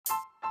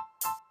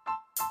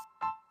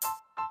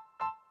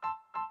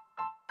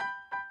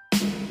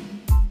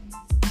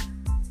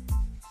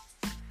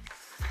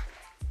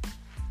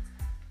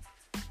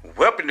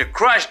welcome to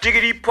Crunch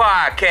Diggity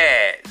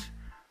Podcast,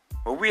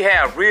 where we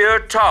have real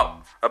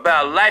talk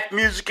about life,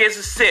 music, and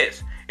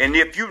success. And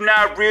if you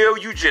not real,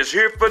 you just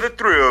here for the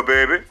thrill,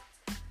 baby.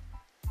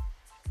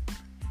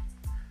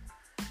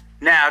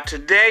 Now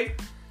today,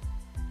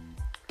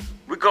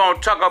 we're going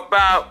to talk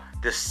about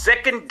the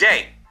second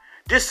day.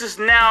 This is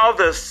now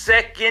the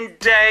second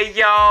day,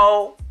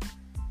 y'all,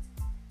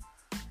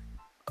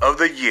 of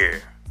the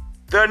year,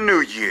 the new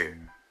year.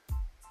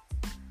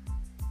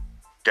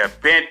 The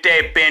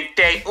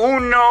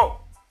 2021,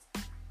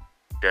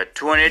 the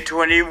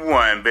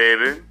 2021,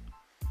 baby.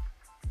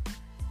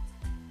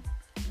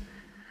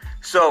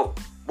 So,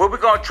 what we're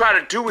going to try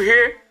to do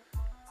here,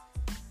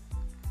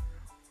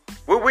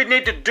 what we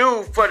need to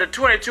do for the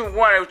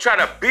 2021 is try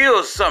to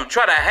build something,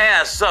 try to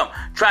have something,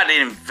 try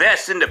to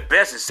invest in the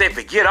best and say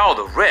forget all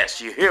the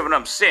rest. You hear what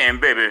I'm saying,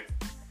 baby?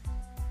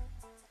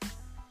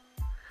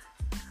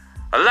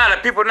 A lot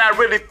of people not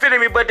really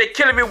feeling me, but they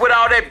killing me with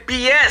all that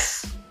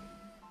BS.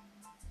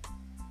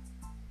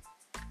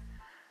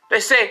 They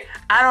say,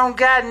 I don't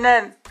got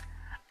nothing.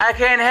 I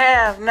can't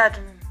have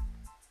nothing.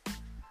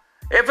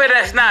 If it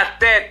is not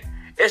that,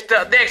 it's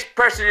the next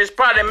person is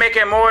probably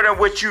making more than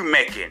what you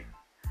making.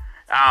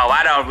 Oh,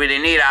 I don't really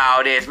need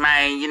all this,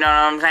 man. You know what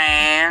I'm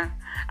saying?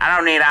 I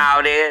don't need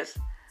all this.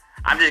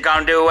 I'm just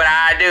gonna do what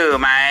I do,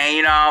 man.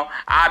 You know,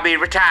 I'll be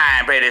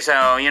retired pretty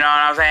soon. You know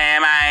what I'm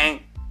saying, man?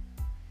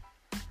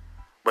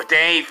 But they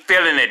ain't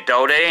feeling it,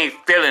 though. They ain't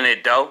feeling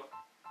it, though.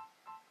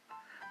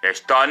 They're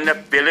starting to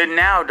feel it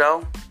now,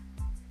 though.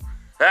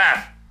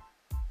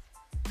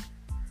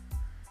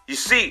 You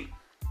see,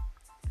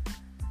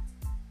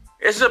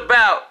 it's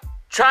about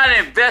trying to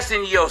invest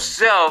in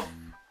yourself,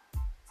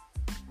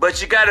 but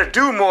you gotta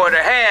do more to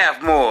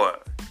have more,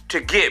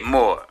 to get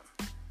more.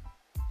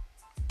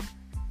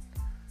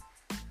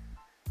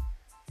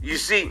 You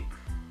see,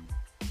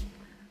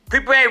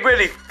 people ain't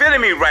really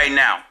feeling me right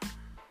now.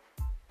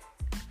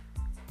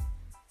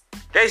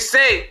 They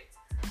say,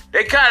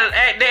 they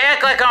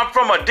act like I'm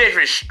from a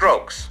different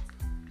strokes.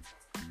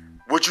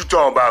 What you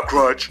talking about,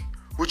 Crunch?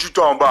 What you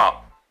talking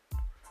about?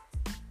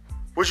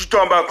 What you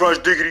talking about,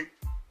 Crunch Diggity?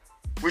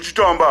 What you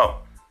talking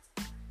about?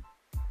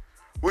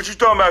 What you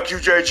talking about,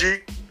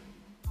 QJG?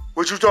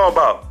 What you talking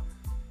about?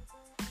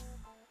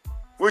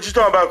 What you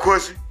talking about,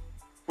 Quincy?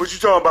 What you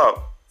talking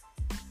about?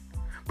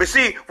 But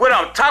see, what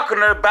I'm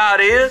talking about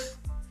is,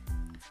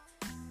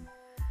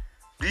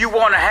 do you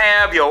want to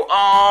have your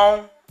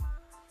own?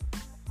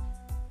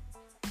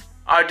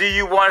 Or do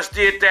you want to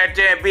sit there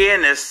and be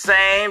in the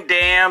same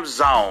damn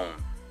zone?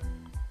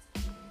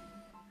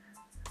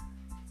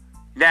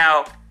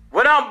 Now,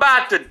 what I'm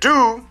about to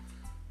do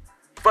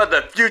for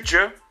the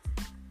future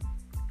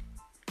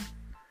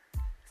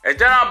is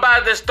that I'm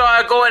about to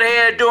start going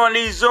ahead doing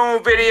these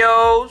Zoom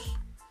videos.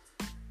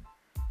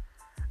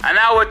 And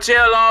I will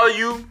tell all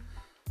you,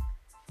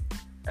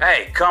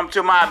 hey, come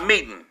to my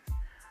meeting.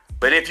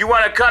 But if you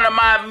want to come to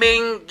my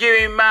meeting,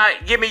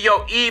 give me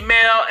your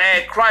email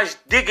at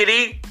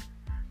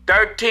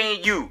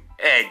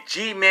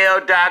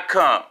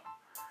crunchdiggity13u@gmail.com.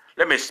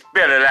 Let me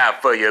spell it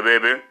out for you,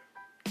 baby.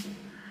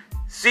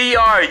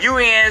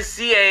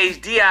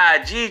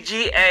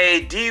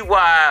 CRUNCHDIGGADY,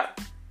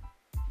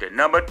 the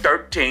number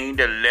 13,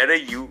 the letter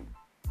U,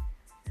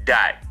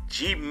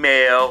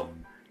 .gmail.com.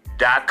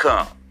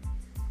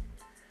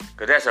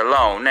 Cause that's a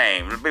long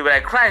name. People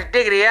like, Crunch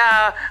Diggity,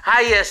 how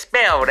you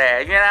spell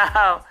that, you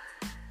know?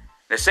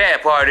 The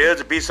sad part is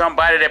to be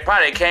somebody that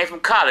probably came from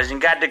college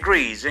and got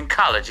degrees in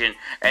college and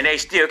they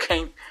still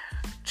can't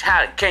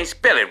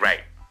spell it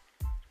right.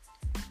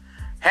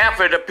 Half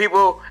of the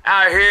people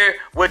out here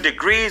with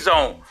degrees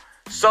on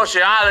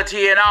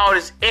sociology and all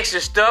this extra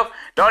stuff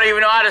don't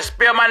even know how to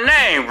spell my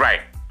name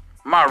right.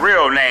 My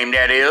real name,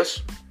 that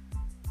is.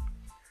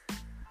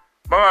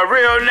 But my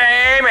real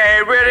name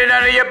ain't really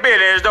none of your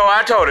business, though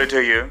I told it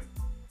to you.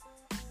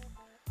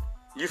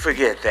 You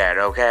forget that,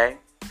 okay?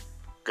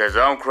 Cause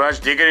I'm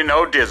Crunch Diggity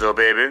no Dizzle,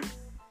 baby.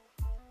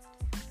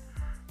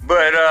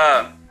 But,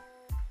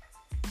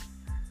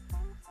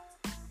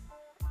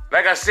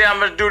 like I said,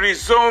 I'm gonna do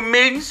these Zoom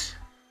meetings.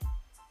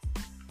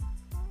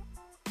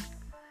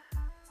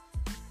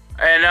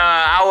 And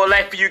I would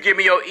like for you to give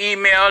me your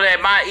email at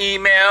my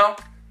email.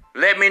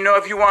 Let me know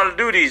if you want to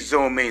do these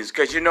Zoom meetings.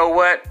 Because you know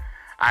what?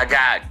 I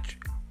got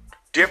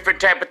different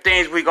type of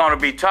things we're going to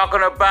be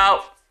talking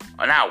about.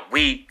 Or not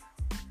we,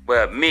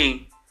 but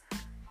me.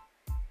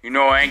 You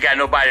know, I ain't got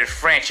nobody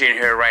French in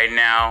here right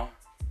now.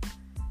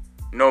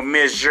 No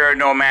monsieur,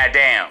 no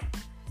madame.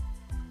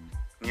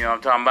 You know what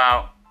I'm talking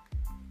about?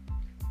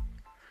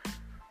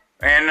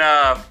 And,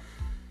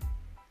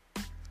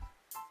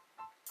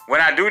 when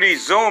I do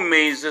these Zoom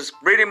meetings, it's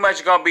pretty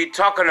much going to be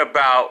talking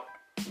about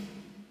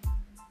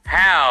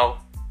how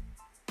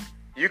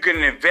you can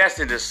invest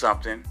into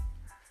something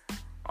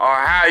or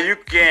how you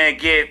can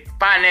get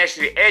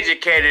financially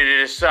educated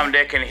into something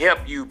that can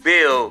help you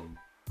build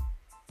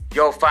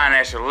your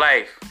financial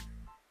life,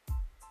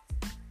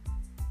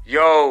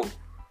 your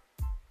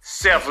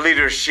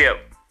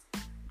self-leadership.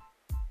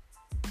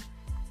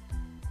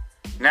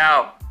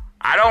 Now,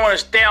 I don't want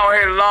to stay on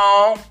here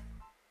long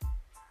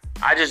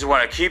I just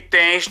want to keep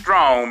things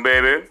strong,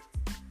 baby.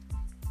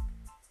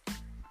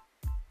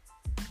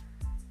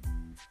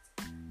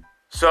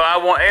 So I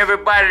want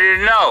everybody to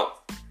know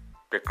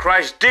that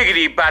Crunch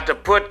Diggity about to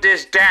put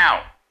this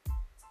down.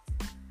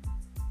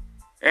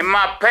 In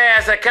my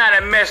past, I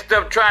kind of messed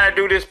up trying to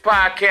do this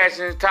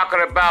podcast and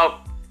talking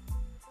about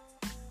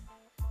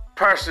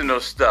personal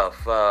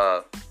stuff.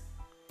 Of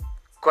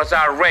course,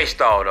 I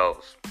erased all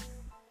those.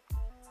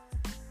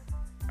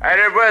 And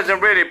it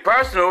wasn't really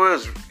personal,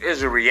 it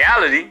was a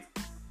reality.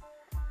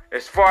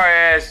 As far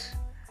as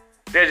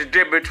there's a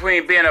difference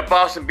between being a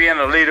boss and being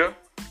a leader.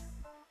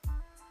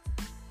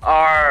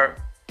 Or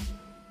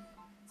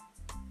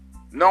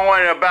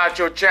knowing about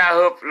your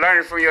childhood,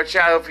 learning from your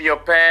childhood, from your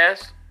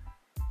past.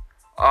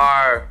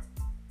 Or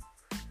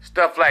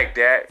stuff like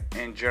that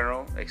in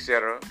general,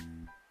 etc.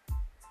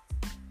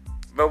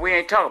 But we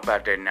ain't talking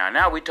about that now.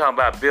 Now we talking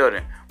about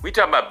building. We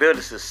talking about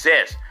building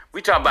success.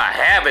 We talking about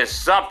having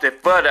something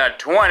for the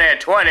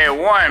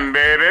 2021,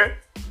 baby.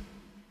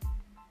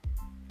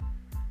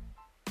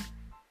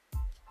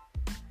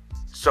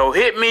 So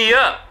hit me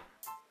up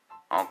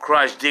on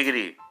Crunch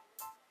Diggity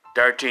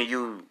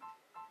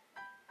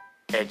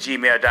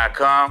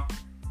 13u@gmail.com.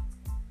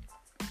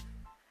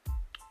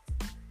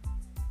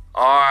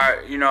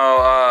 Or,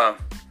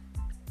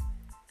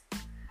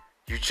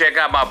 you check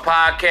out my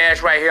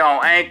podcast right here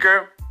on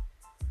Anchor.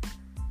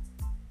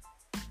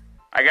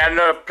 I got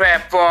another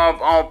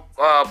platform on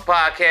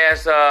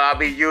podcast I'll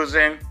be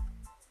using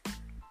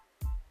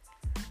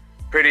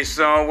pretty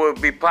soon. Will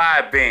be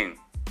Podbean.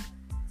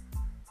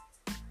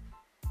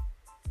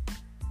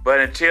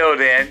 But until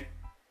then,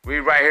 we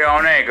right here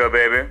on Anchor,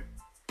 baby.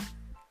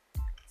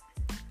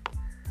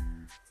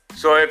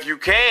 So if you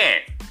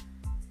can,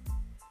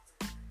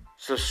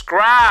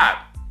 subscribe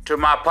to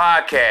my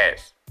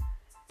podcast.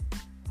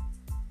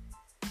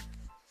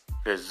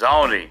 Because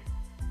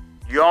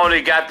you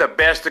only got the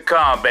best to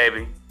come,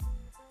 baby.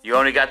 You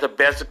only got the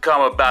best to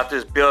come about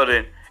this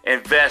building,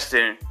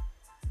 investing,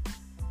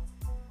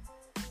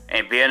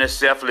 and being a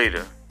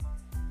self-leader.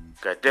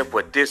 Because that's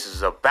what this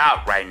is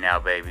about right now,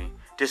 baby.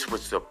 This is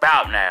what it's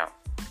about now.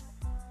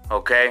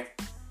 Okay?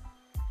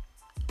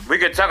 We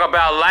can talk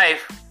about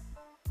life.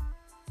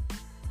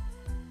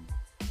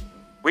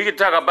 We can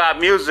talk about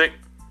music.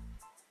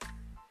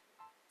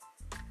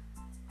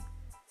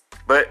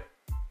 But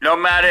no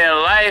matter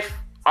in life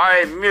or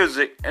in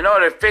music, in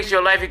order to fix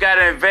your life, you got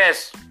to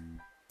invest.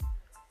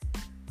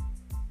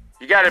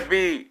 You got to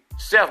be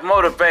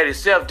self-motivated,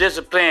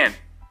 self-disciplined.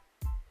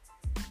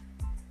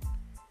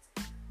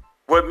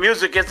 With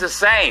music, it's the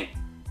same.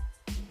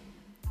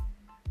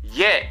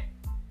 Yet,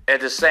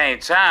 at the same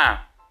time,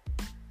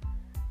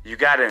 you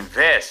got to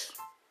invest.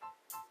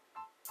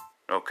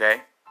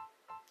 Okay?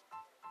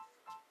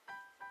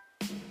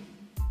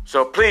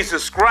 So please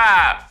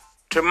subscribe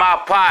to my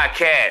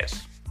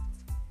podcast.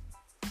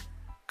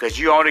 Because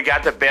you only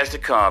got the best to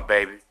come,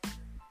 baby.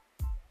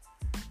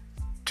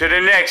 Till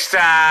the next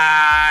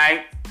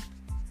time,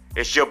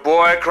 it's your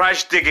boy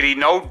Crunch Diggity,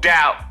 no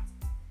doubt.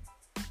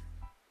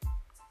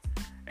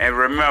 And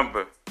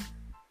remember,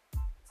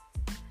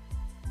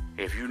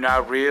 if you're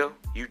not real,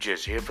 you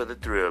just here for the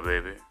thrill,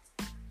 baby.